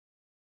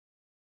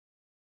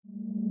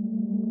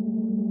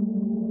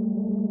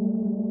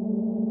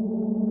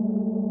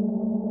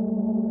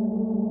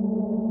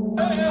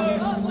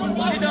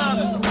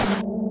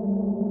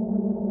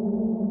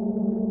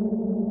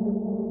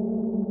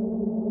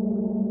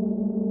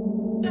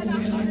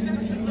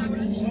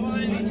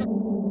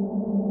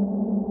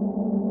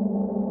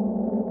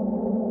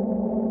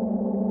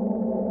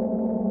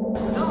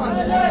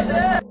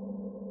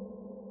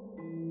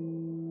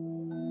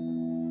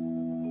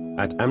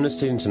At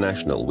Amnesty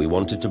International, we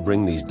wanted to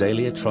bring these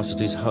daily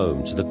atrocities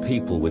home to the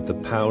people with the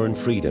power and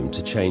freedom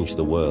to change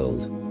the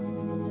world.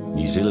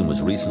 New Zealand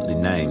was recently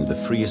named the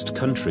freest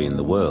country in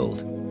the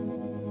world.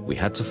 We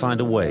had to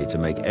find a way to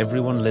make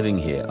everyone living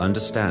here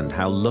understand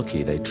how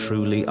lucky they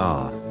truly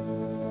are.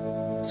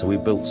 So we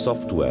built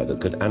software that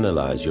could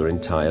analyze your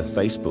entire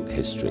Facebook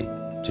history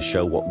to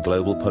show what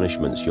global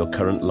punishments your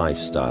current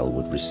lifestyle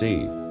would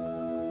receive.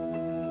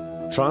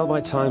 Trial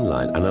by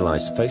Timeline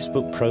analyzed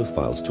Facebook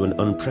profiles to an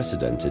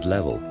unprecedented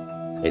level.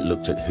 It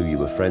looked at who you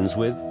were friends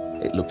with,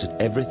 it looked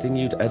at everything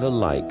you'd ever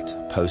liked,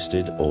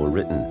 posted or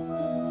written.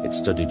 It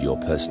studied your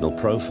personal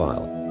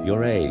profile,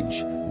 your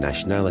age,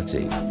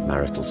 nationality,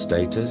 marital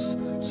status,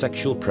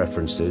 sexual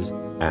preferences,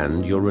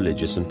 and your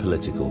religious and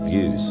political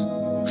views.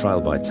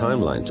 Trial by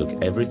Timeline took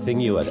everything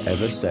you had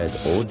ever said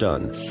or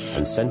done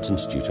and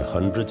sentenced you to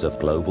hundreds of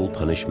global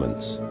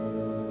punishments.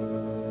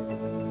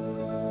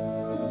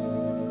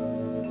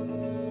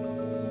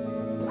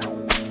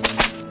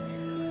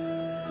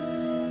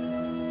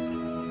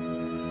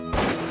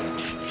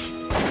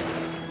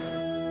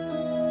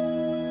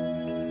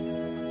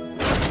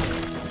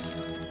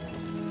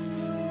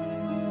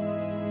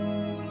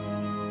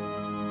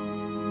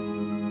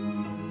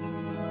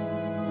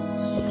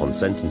 Upon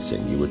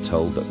sentencing, you were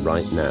told that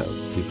right now,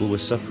 people were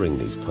suffering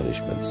these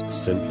punishments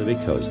simply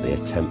because they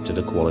attempted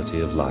a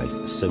quality of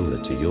life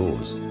similar to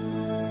yours.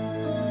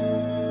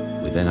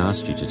 We then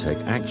asked you to take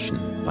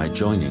action by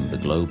joining the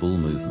global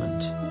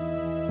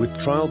movement. With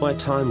Trial by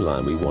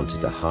Timeline, we wanted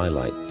to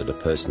highlight that a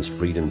person's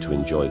freedom to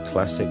enjoy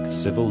classic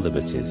civil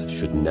liberties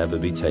should never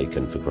be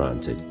taken for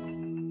granted.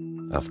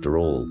 After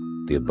all,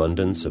 the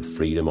abundance of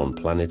freedom on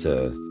planet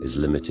Earth is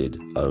limited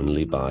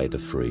only by the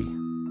free.